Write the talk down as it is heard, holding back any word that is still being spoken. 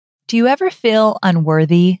Do you ever feel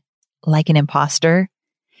unworthy, like an imposter?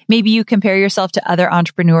 Maybe you compare yourself to other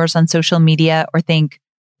entrepreneurs on social media or think,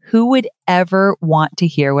 who would ever want to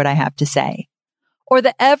hear what I have to say? Or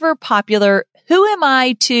the ever popular, who am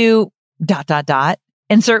I to ...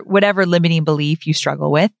 insert whatever limiting belief you struggle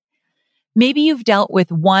with. Maybe you've dealt with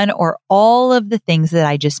one or all of the things that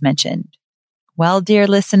I just mentioned. Well, dear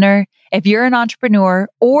listener, if you're an entrepreneur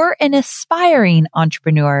or an aspiring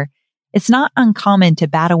entrepreneur, it's not uncommon to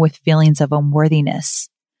battle with feelings of unworthiness.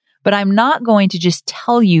 But I'm not going to just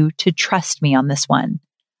tell you to trust me on this one.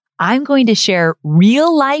 I'm going to share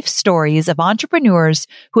real life stories of entrepreneurs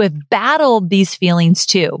who have battled these feelings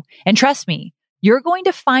too. And trust me, you're going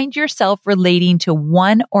to find yourself relating to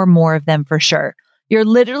one or more of them for sure. You're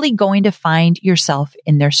literally going to find yourself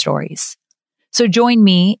in their stories. So join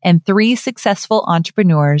me and 3 successful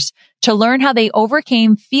entrepreneurs to learn how they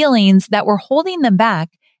overcame feelings that were holding them back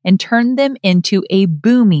and turned them into a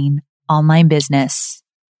booming online business.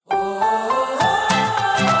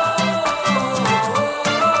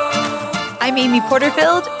 I'm Amy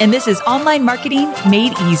Porterfield, and this is Online Marketing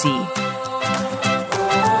Made Easy.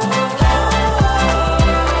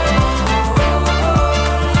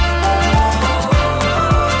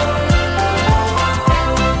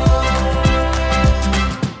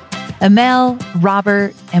 Amel,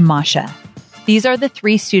 Robert, and Masha. These are the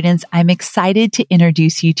 3 students I'm excited to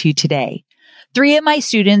introduce you to today. 3 of my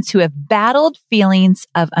students who have battled feelings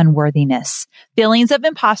of unworthiness, feelings of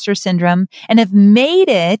imposter syndrome, and have made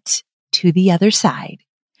it to the other side,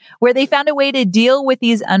 where they found a way to deal with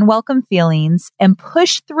these unwelcome feelings and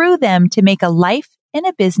push through them to make a life and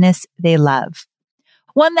a business they love.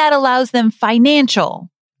 One that allows them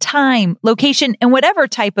financial, time, location, and whatever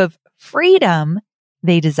type of freedom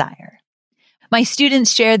they desire. My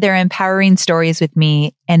students shared their empowering stories with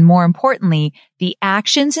me, and more importantly, the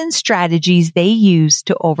actions and strategies they use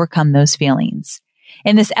to overcome those feelings.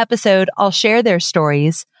 In this episode, I'll share their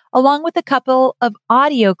stories along with a couple of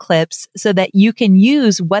audio clips so that you can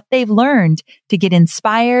use what they've learned to get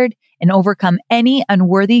inspired and overcome any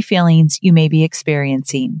unworthy feelings you may be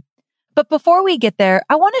experiencing. But before we get there,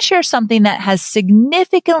 I want to share something that has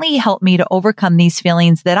significantly helped me to overcome these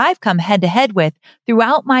feelings that I've come head to head with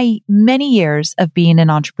throughout my many years of being an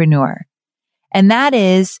entrepreneur. And that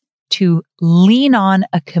is to lean on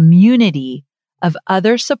a community of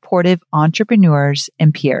other supportive entrepreneurs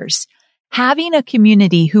and peers. Having a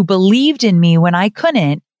community who believed in me when I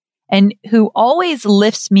couldn't and who always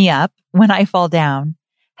lifts me up when I fall down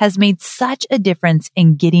has made such a difference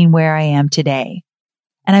in getting where I am today.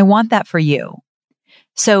 And I want that for you.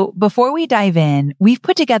 So before we dive in, we've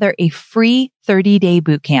put together a free 30-day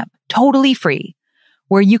bootcamp, totally free,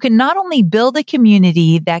 where you can not only build a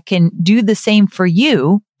community that can do the same for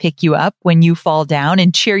you, pick you up when you fall down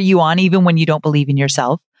and cheer you on even when you don't believe in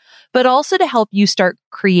yourself, but also to help you start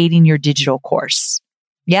creating your digital course.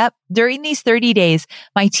 Yep. During these 30 days,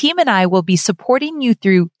 my team and I will be supporting you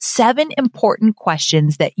through 7 important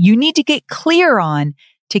questions that you need to get clear on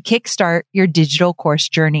to kickstart your digital course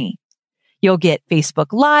journey. You'll get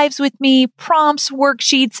Facebook Lives with me, prompts,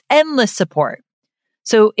 worksheets, endless support.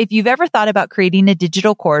 So if you've ever thought about creating a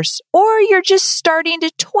digital course or you're just starting to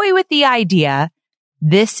toy with the idea,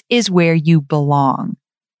 this is where you belong.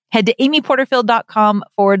 Head to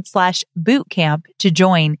amyporterfield.com/bootcamp to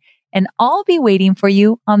join, and I'll be waiting for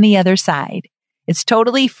you on the other side. It's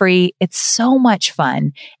totally free. It's so much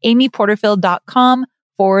fun.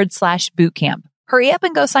 amyporterfield.com/bootcamp. Hurry up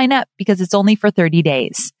and go sign up because it's only for 30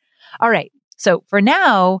 days. All right. So for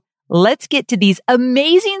now, let's get to these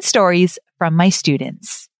amazing stories from my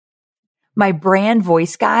students. My brand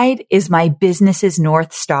voice guide is my business's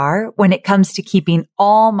North Star when it comes to keeping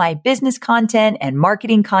all my business content and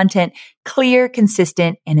marketing content clear,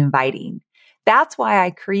 consistent, and inviting. That's why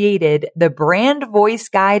I created the Brand Voice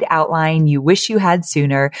Guide Outline You Wish You Had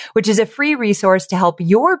Sooner, which is a free resource to help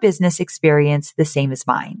your business experience the same as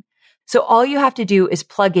mine. So all you have to do is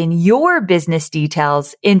plug in your business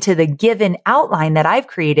details into the given outline that I've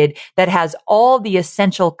created that has all the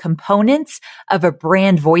essential components of a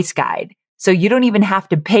brand voice guide. So you don't even have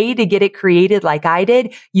to pay to get it created like I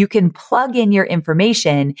did. You can plug in your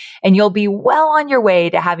information and you'll be well on your way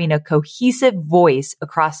to having a cohesive voice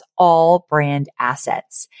across all brand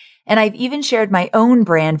assets. And I've even shared my own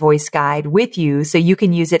brand voice guide with you so you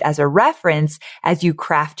can use it as a reference as you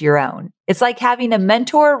craft your own. It's like having a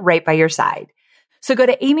mentor right by your side. So go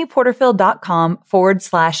to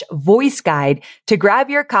amyporterfield.com/voice guide to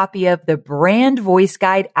grab your copy of the Brand Voice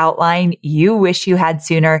Guide Outline You Wish You Had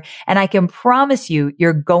Sooner. And I can promise you,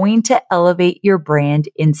 you're going to elevate your brand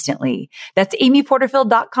instantly. That's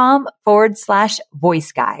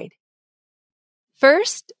amyporterfield.com/voice guide.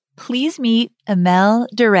 First, Please meet Amel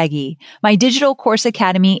Deregi, my Digital Course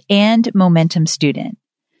Academy and Momentum student.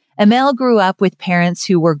 Amel grew up with parents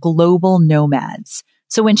who were global nomads.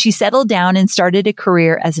 So when she settled down and started a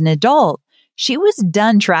career as an adult, she was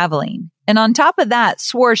done traveling. And on top of that,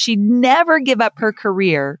 swore she'd never give up her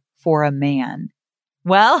career for a man.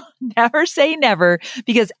 Well, never say never,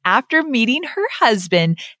 because after meeting her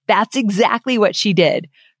husband, that's exactly what she did.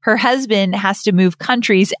 Her husband has to move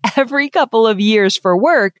countries every couple of years for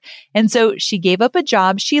work, and so she gave up a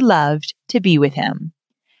job she loved to be with him.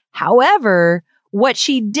 However, what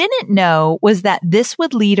she didn't know was that this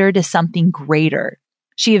would lead her to something greater.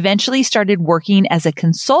 She eventually started working as a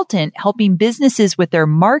consultant, helping businesses with their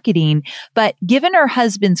marketing, but given her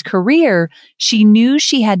husband's career, she knew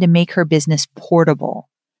she had to make her business portable.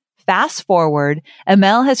 Fast forward,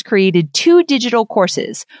 Amel has created 2 digital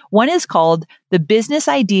courses. One is called the Business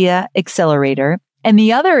Idea Accelerator, and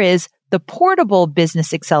the other is the Portable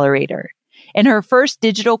Business Accelerator. In her first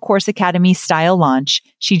Digital Course Academy style launch,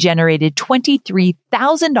 she generated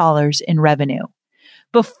 $23,000 in revenue.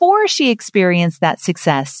 Before she experienced that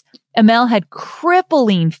success, Amel had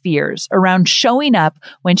crippling fears around showing up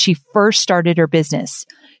when she first started her business.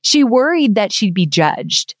 She worried that she'd be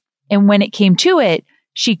judged. And when it came to it,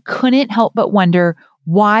 she couldn't help but wonder,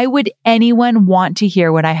 why would anyone want to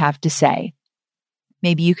hear what I have to say?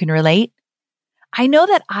 Maybe you can relate. I know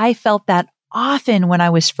that I felt that often when I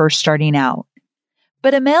was first starting out.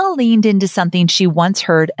 But Amel leaned into something she once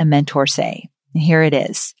heard a mentor say. And here it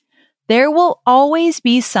is. There will always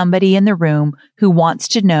be somebody in the room who wants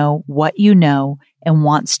to know what you know and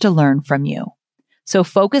wants to learn from you. So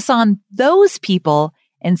focus on those people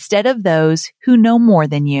instead of those who know more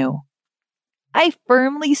than you. I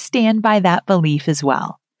firmly stand by that belief as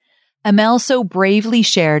well. Amel so bravely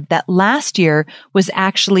shared that last year was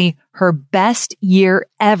actually her best year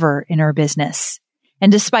ever in her business. And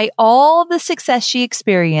despite all the success she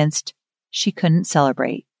experienced, she couldn't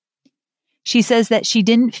celebrate. She says that she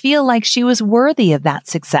didn't feel like she was worthy of that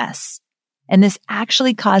success. And this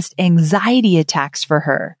actually caused anxiety attacks for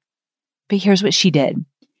her. But here's what she did.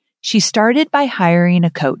 She started by hiring a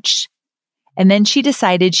coach. And then she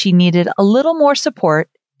decided she needed a little more support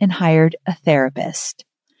and hired a therapist.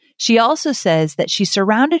 She also says that she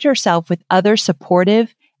surrounded herself with other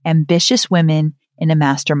supportive, ambitious women in a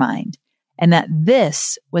mastermind, and that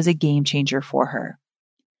this was a game changer for her.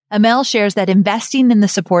 Amel shares that investing in the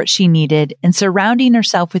support she needed and surrounding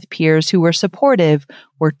herself with peers who were supportive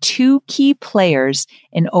were 2 key players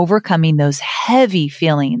in overcoming those heavy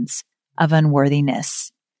feelings of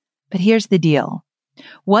unworthiness. But here's the deal.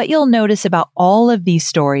 What you'll notice about all of these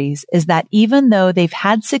stories is that even though they've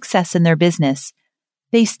had success in their business,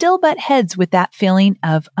 they still butt heads with that feeling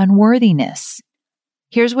of unworthiness.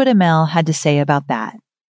 Here's what Amel had to say about that.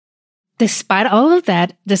 Despite all of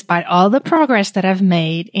that, despite all the progress that I've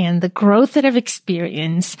made and the growth that I've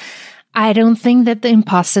experienced, I don't think that the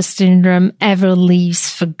imposter syndrome ever leaves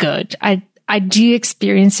for good. I do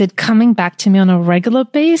experience it coming back to me on a regular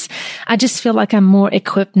basis. I just feel like I'm more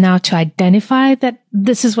equipped now to identify that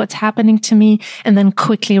this is what's happening to me and then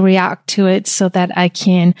quickly react to it so that I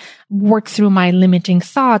can work through my limiting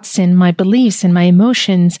thoughts and my beliefs and my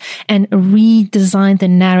emotions and redesign the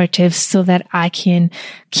narrative so that I can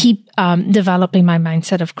keep developing my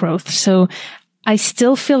mindset of growth. So I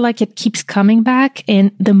still feel like it keeps coming back.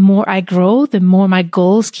 And the more I grow, the more my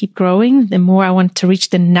goals keep growing, the more I want to reach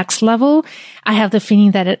the next level. I have the feeling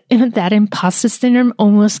that that imposter syndrome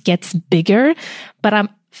almost gets bigger, but I'm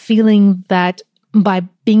feeling that by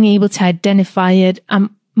being able to identify it,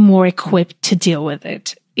 I'm more equipped to deal with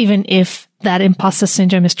it, even if that imposter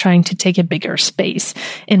syndrome is trying to take a bigger space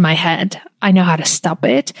in my head. I know how to stop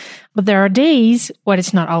it, but there are days when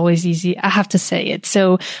it's not always easy. I have to say it.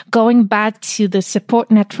 So going back to the support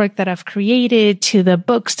network that I've created, to the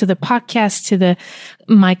books, to the podcast, to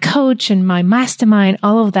my coach and my mastermind,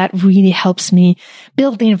 all of that really helps me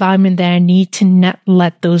build the environment that I need to not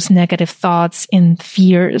let those negative thoughts and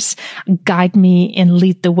fears guide me and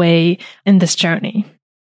lead the way in this journey.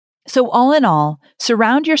 So all in all,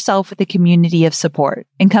 surround yourself with a community of support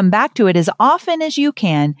and come back to it as often as you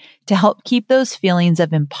can to help keep those feelings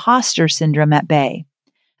of imposter syndrome at bay.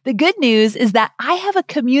 The good news is that I have a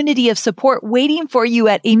community of support waiting for you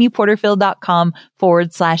at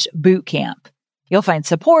amyporterfield.com/bootcamp. You'll find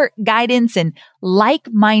support, guidance, and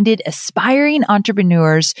like-minded aspiring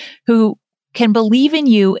entrepreneurs who can believe in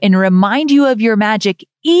you and remind you of your magic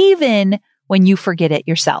even when you forget it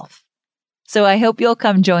yourself. So I hope you'll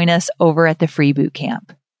come join us over at the free boot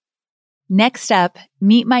camp. Next up,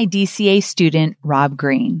 meet my DCA student, Rob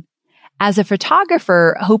Green. As a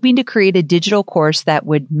photographer hoping to create a digital course that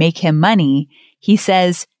would make him money, he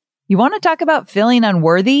says, You want to talk about feeling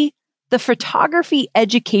unworthy? The photography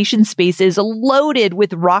education space is loaded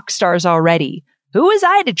with rock stars already. Who was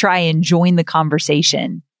I to try and join the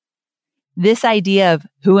conversation? This idea of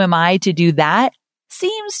who am I to do that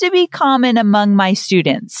seems to be common among my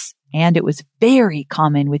students. And it was very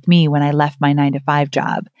common with me when I left my 9-to-5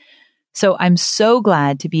 job. So I'm so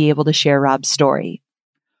glad to be able to share Rob's story.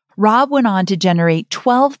 Rob went on to generate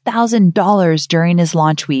 $12,000 during his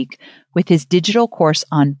launch week with his digital course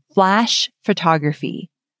on flash photography.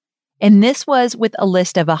 And this was with a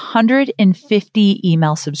list of 150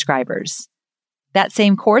 email subscribers. That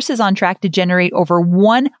same course is on track to generate over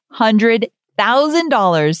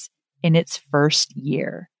 $100,000 in its first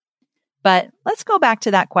year. But let's go back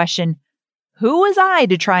to that question. Who was I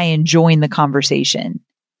to try and join the conversation?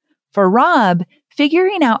 For Rob,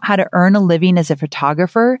 figuring out how to earn a living as a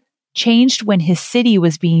photographer changed when his city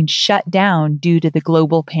was being shut down due to the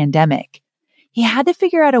global pandemic. He had to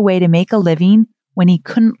figure out a way to make a living when he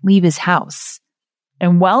couldn't leave his house.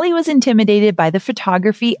 And while he was intimidated by the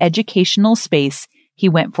photography educational space, he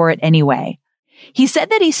went for it anyway. He said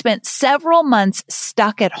that he spent several months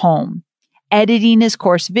stuck at home, editing his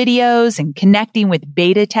course videos and connecting with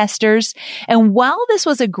beta testers. And while this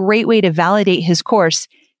was a great way to validate his course,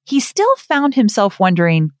 he still found himself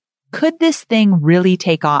wondering, could this thing really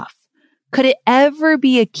take off? Could it ever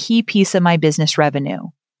be a key piece of my business revenue?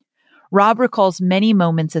 Rob recalls many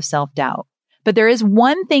moments of self-doubt, but there is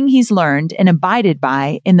one thing he's learned and abided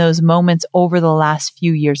by in those moments over the last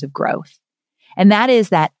few years of growth. And that is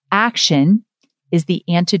that action is the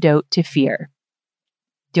antidote to fear.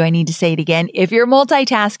 Do I need to say it again? If you're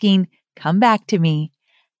multitasking, come back to me.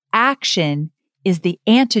 Action is the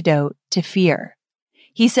antidote to fear.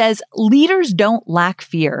 He says leaders don't lack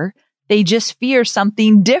fear. They just fear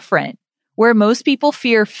something different. Where most people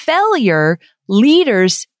fear failure,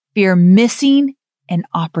 leaders fear missing an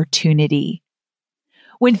opportunity.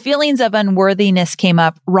 When feelings of unworthiness came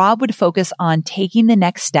up, Rob would focus on taking the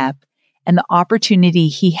next step and the opportunity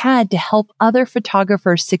he had to help other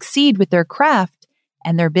photographers succeed with their craft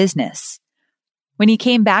and their business. When he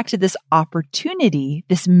came back to this opportunity,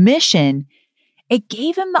 this mission, it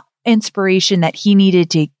gave him the inspiration that he needed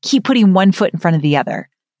to keep putting one foot in front of the other,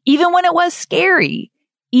 even when it was scary,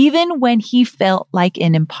 even when he felt like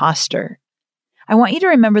an imposter. I want you to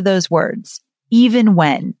remember those words, even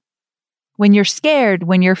when. When you're scared,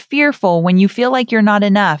 when you're fearful, when you feel like you're not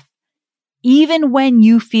enough, even when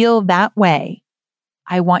you feel that way,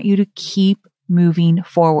 I want you to keep moving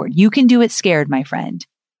forward. You can do it scared, my friend.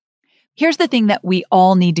 Here's the thing that we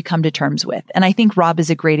all need to come to terms with, and I think Rob is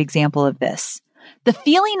a great example of this. The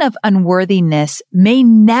feeling of unworthiness may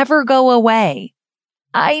never go away.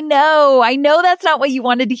 I know that's not what you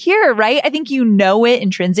wanted to hear, right? I think you know it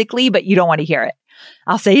intrinsically, but you don't want to hear it.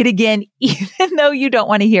 I'll say it again, even though you don't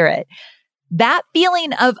want to hear it. That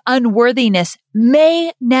feeling of unworthiness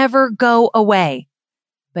may never go away,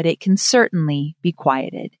 but it can certainly be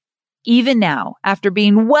quieted. Even now, after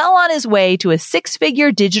being well on his way to a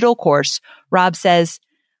 6-figure digital course, Rob says,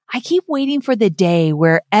 I keep waiting for the day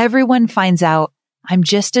where everyone finds out I'm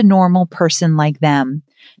just a normal person like them,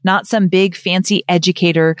 not some big fancy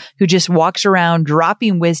educator who just walks around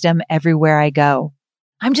dropping wisdom everywhere I go.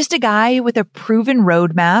 I'm just a guy with a proven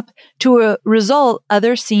roadmap to a result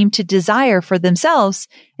others seem to desire for themselves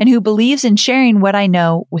and who believes in sharing what I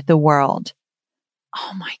know with the world.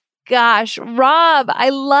 Oh my gosh, Rob,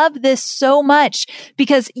 I love this so much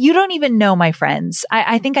because you don't even know, my friends.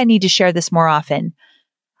 I think I need to share this more often.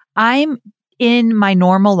 I'm in my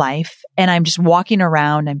normal life and I'm just walking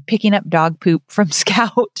around, I'm picking up dog poop from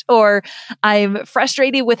Scout, or I'm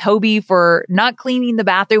frustrated with Hobie for not cleaning the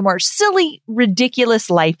bathroom, or silly,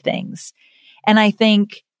 ridiculous life things. And I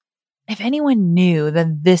think if anyone knew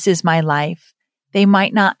that this is my life, they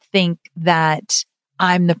might not think that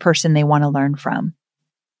I'm the person they want to learn from.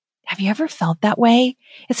 Have you ever felt that way?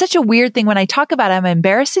 It's such a weird thing when I talk about it. I'm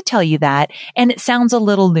embarrassed to tell you that. And it sounds a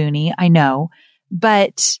little loony, I know,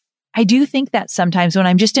 but I do think that sometimes when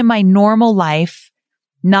I'm just in my normal life,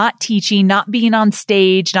 not teaching, not being on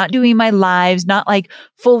stage, not doing my lives, not like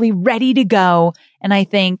fully ready to go. And I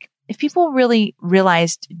think if people really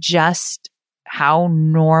realized just how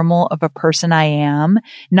normal of a person I am,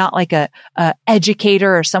 not like a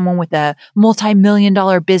educator or someone with a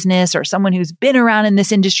multi-million-dollar business or someone who's been around in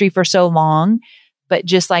this industry for so long, but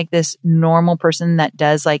just like this normal person that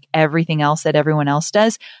does like everything else that everyone else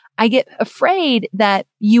does, I get afraid that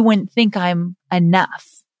you wouldn't think I'm enough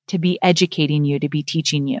to be educating you, to be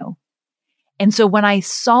teaching you. And so when I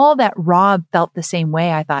saw that Rob felt the same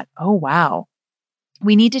way, I thought, oh, wow,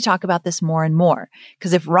 we need to talk about this more and more.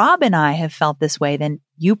 Because if Rob and I have felt this way, then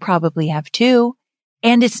you probably have too.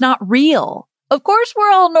 And it's not real. Of course,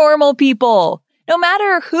 we're all normal people. No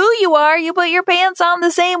matter who you are, you put your pants on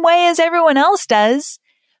the same way as everyone else does.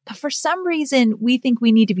 But for some reason, we think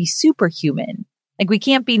we need to be superhuman. Like we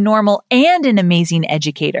can't be normal and an amazing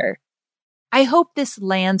educator. I hope this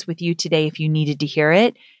lands with you today if you needed to hear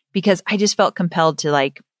it, because I just felt compelled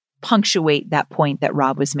to punctuate that point that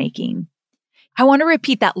Rob was making. I want to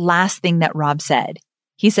repeat that last thing that Rob said.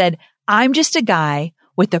 He said, I'm just a guy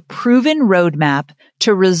with a proven roadmap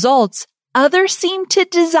to results others seem to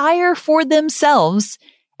desire for themselves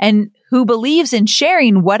and who believes in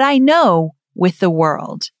sharing what I know with the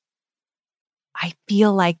world. I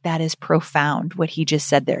feel like that is profound, what he just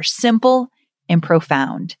said there. Simple and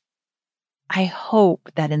profound. I hope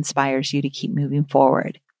that inspires you to keep moving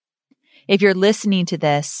forward. If you're listening to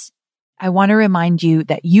this, I want to remind you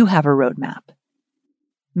that you have a roadmap.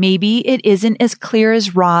 Maybe it isn't as clear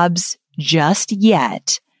as Rob's just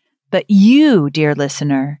yet, but you, dear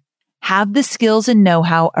listener, have the skills and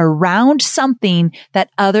know-how around something that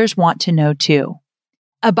others want to know too.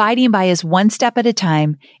 Abiding by his one step at a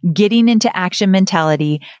time, getting into action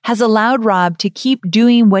mentality has allowed Rob to keep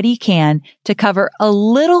doing what he can to cover a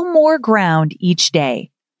little more ground each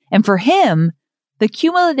day. And for him, the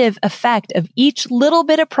cumulative effect of each little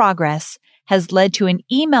bit of progress has led to an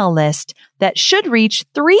email list that should reach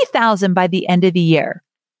 3,000 by the end of the year,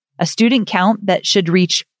 a student count that should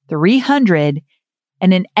reach 300,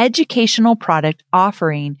 and an educational product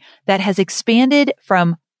offering that has expanded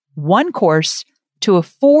from one course to a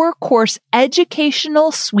 4-course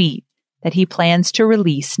educational suite that he plans to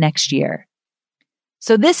release next year.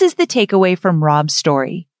 So this is the takeaway from Rob's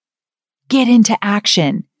story. Get into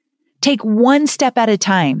action. Take one step at a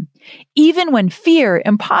time, even when fear,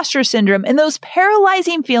 imposter syndrome, and those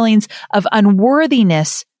paralyzing feelings of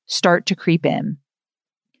unworthiness start to creep in.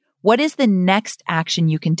 What is the next action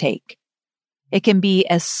you can take? It can be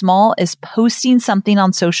as small as posting something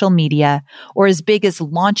on social media or as big as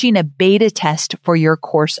launching a beta test for your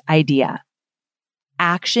course idea.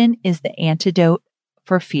 Action is the antidote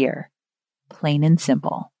for fear, plain and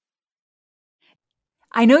simple.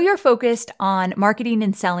 I know you're focused on marketing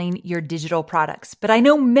and selling your digital products, but I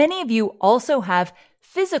know many of you also have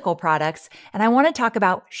physical products, and I want to talk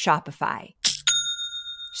about Shopify.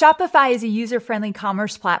 Shopify is a user-friendly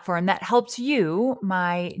commerce platform that helps you,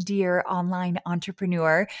 my dear online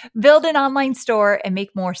entrepreneur, build an online store and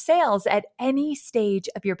make more sales at any stage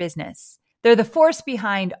of your business. They're the force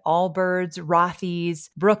behind Allbirds, Rothy's,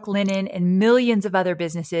 Brooklinen, and millions of other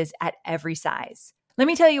businesses at every size. Let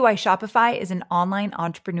me tell you why Shopify is an online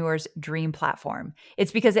entrepreneur's dream platform.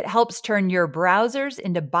 It's because it helps turn your browsers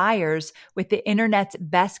into buyers with the internet's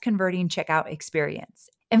best converting checkout experience.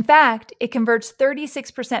 In fact, it converts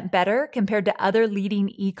 36% better compared to other leading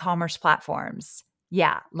e-commerce platforms.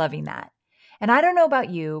 Yeah, loving that. And I don't know about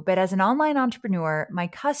you, but as an online entrepreneur, my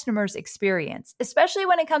customers' experience, especially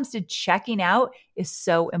when it comes to checking out, is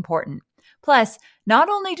so important. Plus, not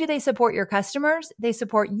only do they support your customers, they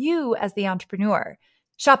support you as the entrepreneur.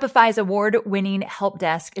 Shopify's award-winning help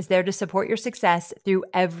desk is there to support your success through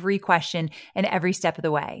every question and every step of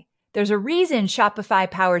the way. There's a reason Shopify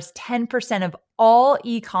powers 10% of all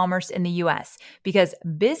e-commerce in the US, because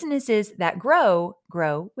businesses that grow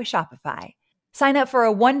with Shopify. Sign up for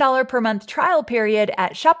a $1 per month trial period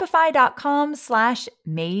at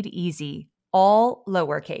shopify.com/madeeasy, all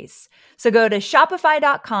lowercase. So go to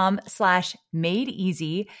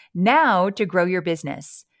shopify.com/madeeasy now to grow your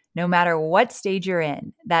business, no matter what stage you're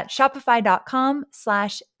in. That's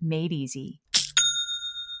shopify.com/madeeasy.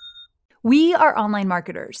 We are online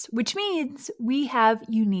marketers, which means we have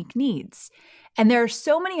unique needs. And there are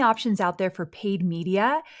so many options out there for paid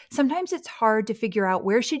media. Sometimes it's hard to figure out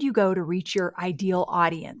where should you go to reach your ideal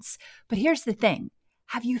audience. But here's the thing.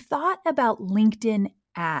 Have you thought about LinkedIn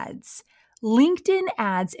ads? LinkedIn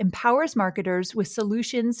ads empowers marketers with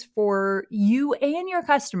solutions for you and your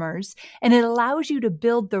customers, and it allows you to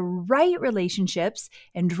build the right relationships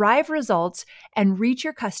and drive results and reach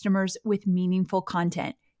your customers with meaningful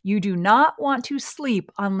content. You do not want to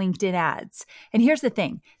sleep on LinkedIn ads. And here's the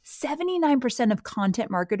thing, 79% of content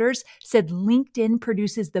marketers said LinkedIn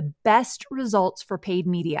produces the best results for paid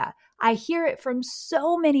media. I hear it from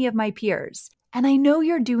so many of my peers. And I know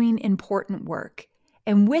you're doing important work.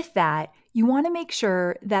 And with that, you want to make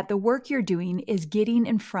sure that the work you're doing is getting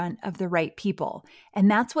in front of the right people. And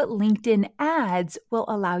that's what LinkedIn ads will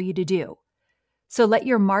allow you to do. So let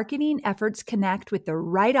your marketing efforts connect with the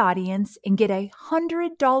right audience and get a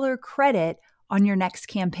 $100 credit on your next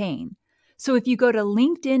campaign. So if you go to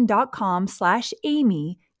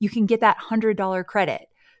linkedin.com/Amy, you can get that $100 credit.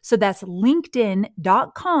 So that's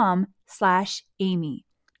linkedin.com/Amy.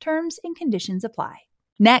 Terms and conditions apply.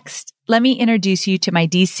 Next, let me introduce you to my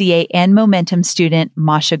DCA and Momentum student,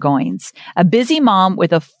 Masha Goins, a busy mom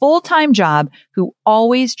with a full-time job who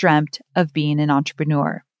always dreamt of being an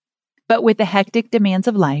entrepreneur. But with the hectic demands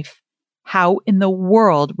of life, how in the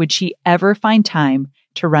world would she ever find time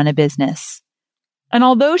to run a business? And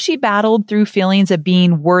although she battled through feelings of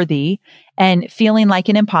being worthy and feeling like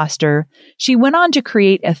an imposter, she went on to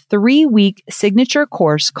create a 3-week signature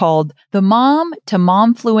course called the Mom to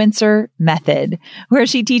Momfluencer Method, where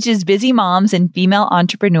she teaches busy moms and female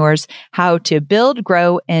entrepreneurs how to build,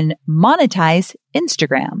 grow, and monetize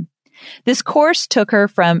Instagram. This course took her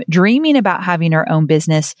from dreaming about having her own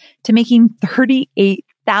business to making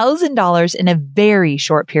 $38,000 in a very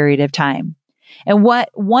short period of time. And what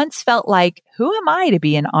once felt like, who am I to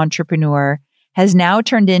be an entrepreneur, has now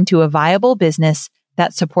turned into a viable business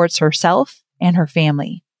that supports herself and her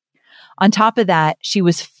family. On top of that, she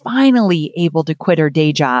was finally able to quit her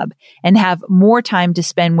day job and have more time to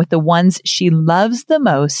spend with the ones she loves the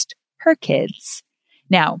most, her kids.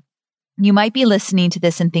 Now, you might be listening to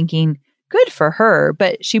this and thinking, good for her,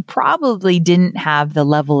 but she probably didn't have the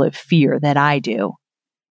level of fear that I do.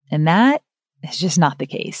 And that is just not the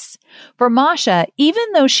case. For Masha, even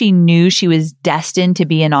though she knew she was destined to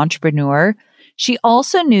be an entrepreneur, she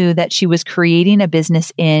also knew that she was creating a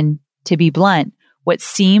business in, to be blunt, what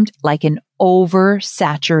seemed like an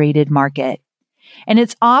oversaturated market. And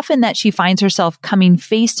it's often that she finds herself coming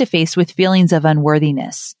face to face with feelings of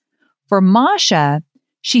unworthiness. For Masha,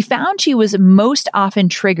 she found she was most often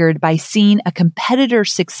triggered by seeing a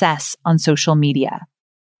competitor's success on social media.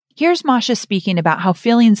 Here's Masha speaking about how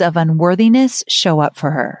feelings of unworthiness show up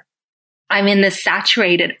for her. I'm in this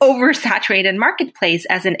oversaturated marketplace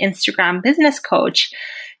as an Instagram business coach.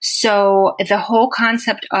 So the whole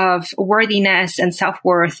concept of worthiness and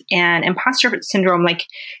self-worth and imposter syndrome,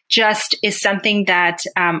 just is something that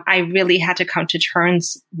I really had to come to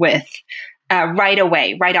terms with right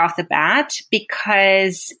away, right off the bat,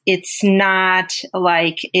 because it's not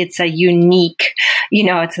like it's a unique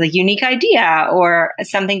idea or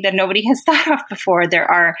something that nobody has thought of before. There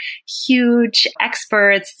are huge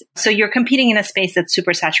experts. So you're competing in a space that's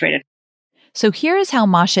super saturated. So here is how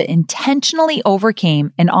Masha intentionally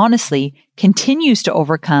overcame and honestly continues to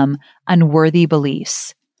overcome unworthy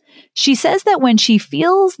beliefs. She says that when she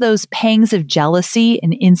feels those pangs of jealousy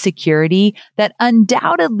and insecurity that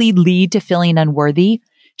undoubtedly lead to feeling unworthy,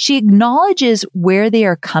 she acknowledges where they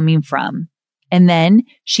are coming from. And then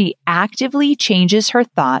she actively changes her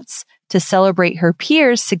thoughts to celebrate her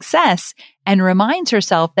peers' success and reminds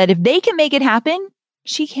herself that if they can make it happen,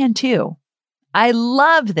 she can too. I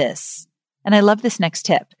love this. And I love this next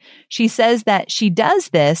tip. She says that she does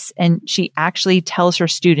this, and she actually tells her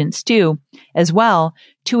students too, as well,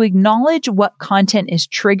 to acknowledge what content is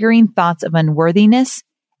triggering thoughts of unworthiness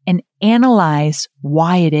and analyze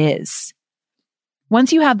why it is.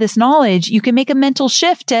 Once you have this knowledge, you can make a mental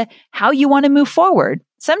shift to how you want to move forward.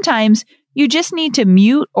 Sometimes you just need to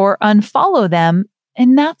mute or unfollow them,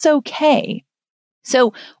 and that's okay.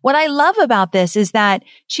 So what I love about this is that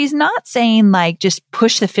she's not saying just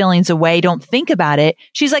push the feelings away, don't think about it.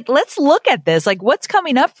 She's like, let's look at this. What's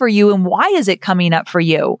coming up for you and why is it coming up for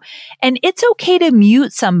you? And it's okay to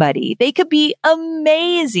mute somebody. They could be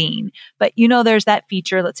amazing. But there's that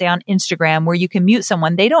feature, let's say on Instagram, where you can mute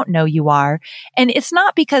someone. They don't know you are. And it's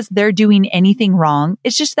not because they're doing anything wrong.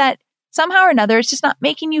 It's just that somehow or another, it's just not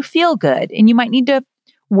making you feel good. And you might need to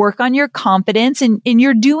work on your confidence, and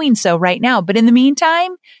you're doing so right now. But in the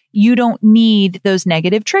meantime, you don't need those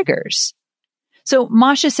negative triggers. So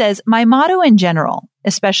Masha says, my motto in general,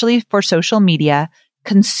 especially for social media,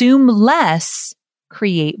 consume less,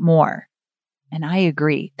 create more. And I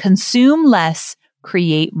agree. Consume less,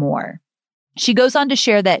 create more. She goes on to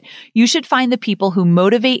share that you should find the people who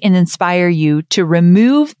motivate and inspire you to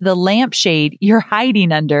remove the lampshade you're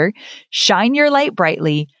hiding under, shine your light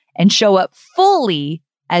brightly, and show up fully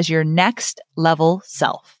as your next level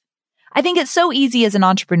self. I think it's so easy as an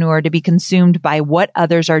entrepreneur to be consumed by what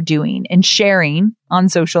others are doing and sharing on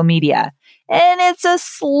social media. And it's a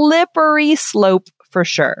slippery slope for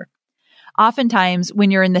sure. Oftentimes, when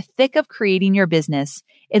you're in the thick of creating your business,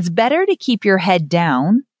 it's better to keep your head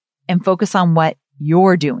down and focus on what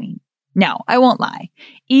you're doing. Now, I won't lie.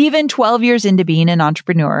 Even 12 years into being an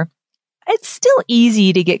entrepreneur, it's still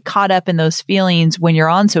easy to get caught up in those feelings when you're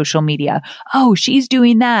on social media. Oh, she's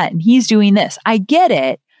doing that and he's doing this. I get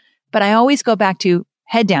it. But I always go back to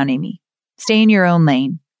head down, Amy. Stay in your own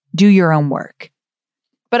lane. Do your own work.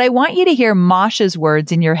 But I want you to hear Masha's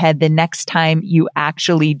words in your head the next time you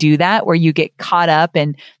actually do that, where you get caught up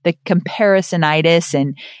in the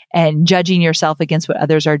comparisonitis and judging yourself against what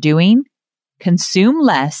others are doing. Consume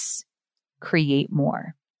less, create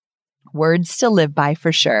more. Words to live by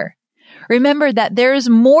for sure. Remember that there is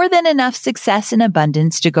more than enough success and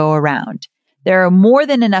abundance to go around. There are more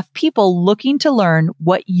than enough people looking to learn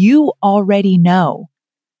what you already know.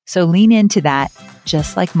 So lean into that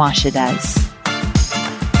just like Masha does.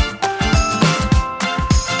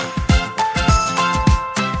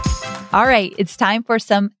 All right, it's time for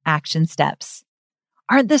some action steps.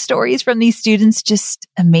 Aren't the stories from these students just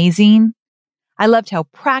amazing? I loved how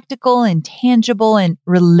practical and tangible and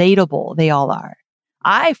relatable they all are.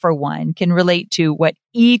 I, for one, can relate to what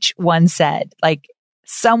each one said. Like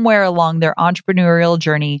somewhere along their entrepreneurial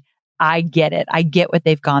journey, I get it. I get what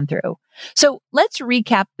they've gone through. So let's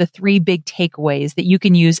recap the 3 big takeaways that you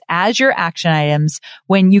can use as your action items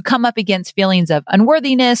when you come up against feelings of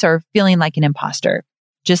unworthiness or feeling like an imposter.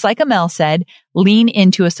 Just like Amel said, lean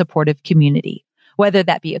into a supportive community, whether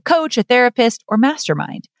that be a coach, a therapist, or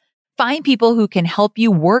mastermind. Find people who can help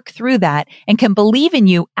you work through that and can believe in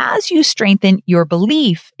you as you strengthen your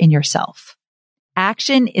belief in yourself.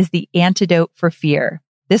 Action is the antidote for fear.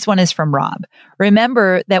 This one is from Rob.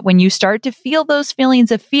 Remember that when you start to feel those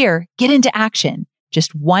feelings of fear, get into action,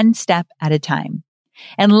 just one step at a time.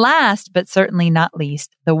 And last, but certainly not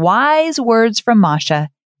least, the wise words from Masha: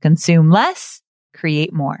 consume less,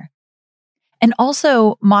 create more. And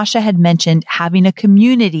also, Masha had mentioned having a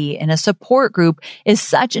community and a support group is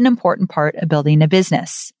such an important part of building a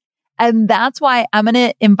business. And that's why I'm going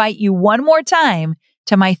to invite you one more time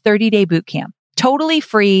to my 30-day bootcamp. Totally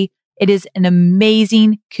free. It is an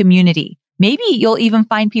amazing community. Maybe you'll even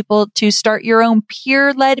find people to start your own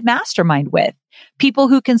peer-led mastermind with, people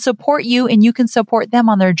who can support you and you can support them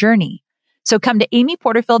on their journey. So come to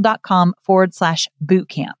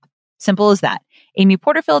amyporterfield.com/bootcamp. Simple as that.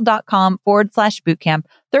 amyporterfield.com/bootcamp,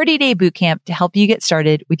 30-day bootcamp to help you get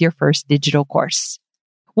started with your first digital course.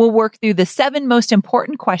 We'll work through the 7 most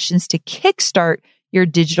important questions to kickstart your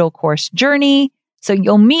digital course journey. So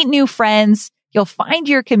you'll meet new friends, you'll find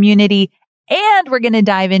your community, and we're going to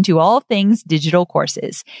dive into all things digital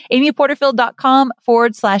courses.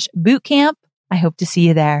 amyporterfield.com/bootcamp. I hope to see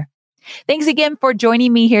you there. Thanks again for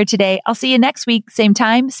joining me here today. I'll see you next week. Same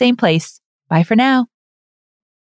time, same place. Bye for now.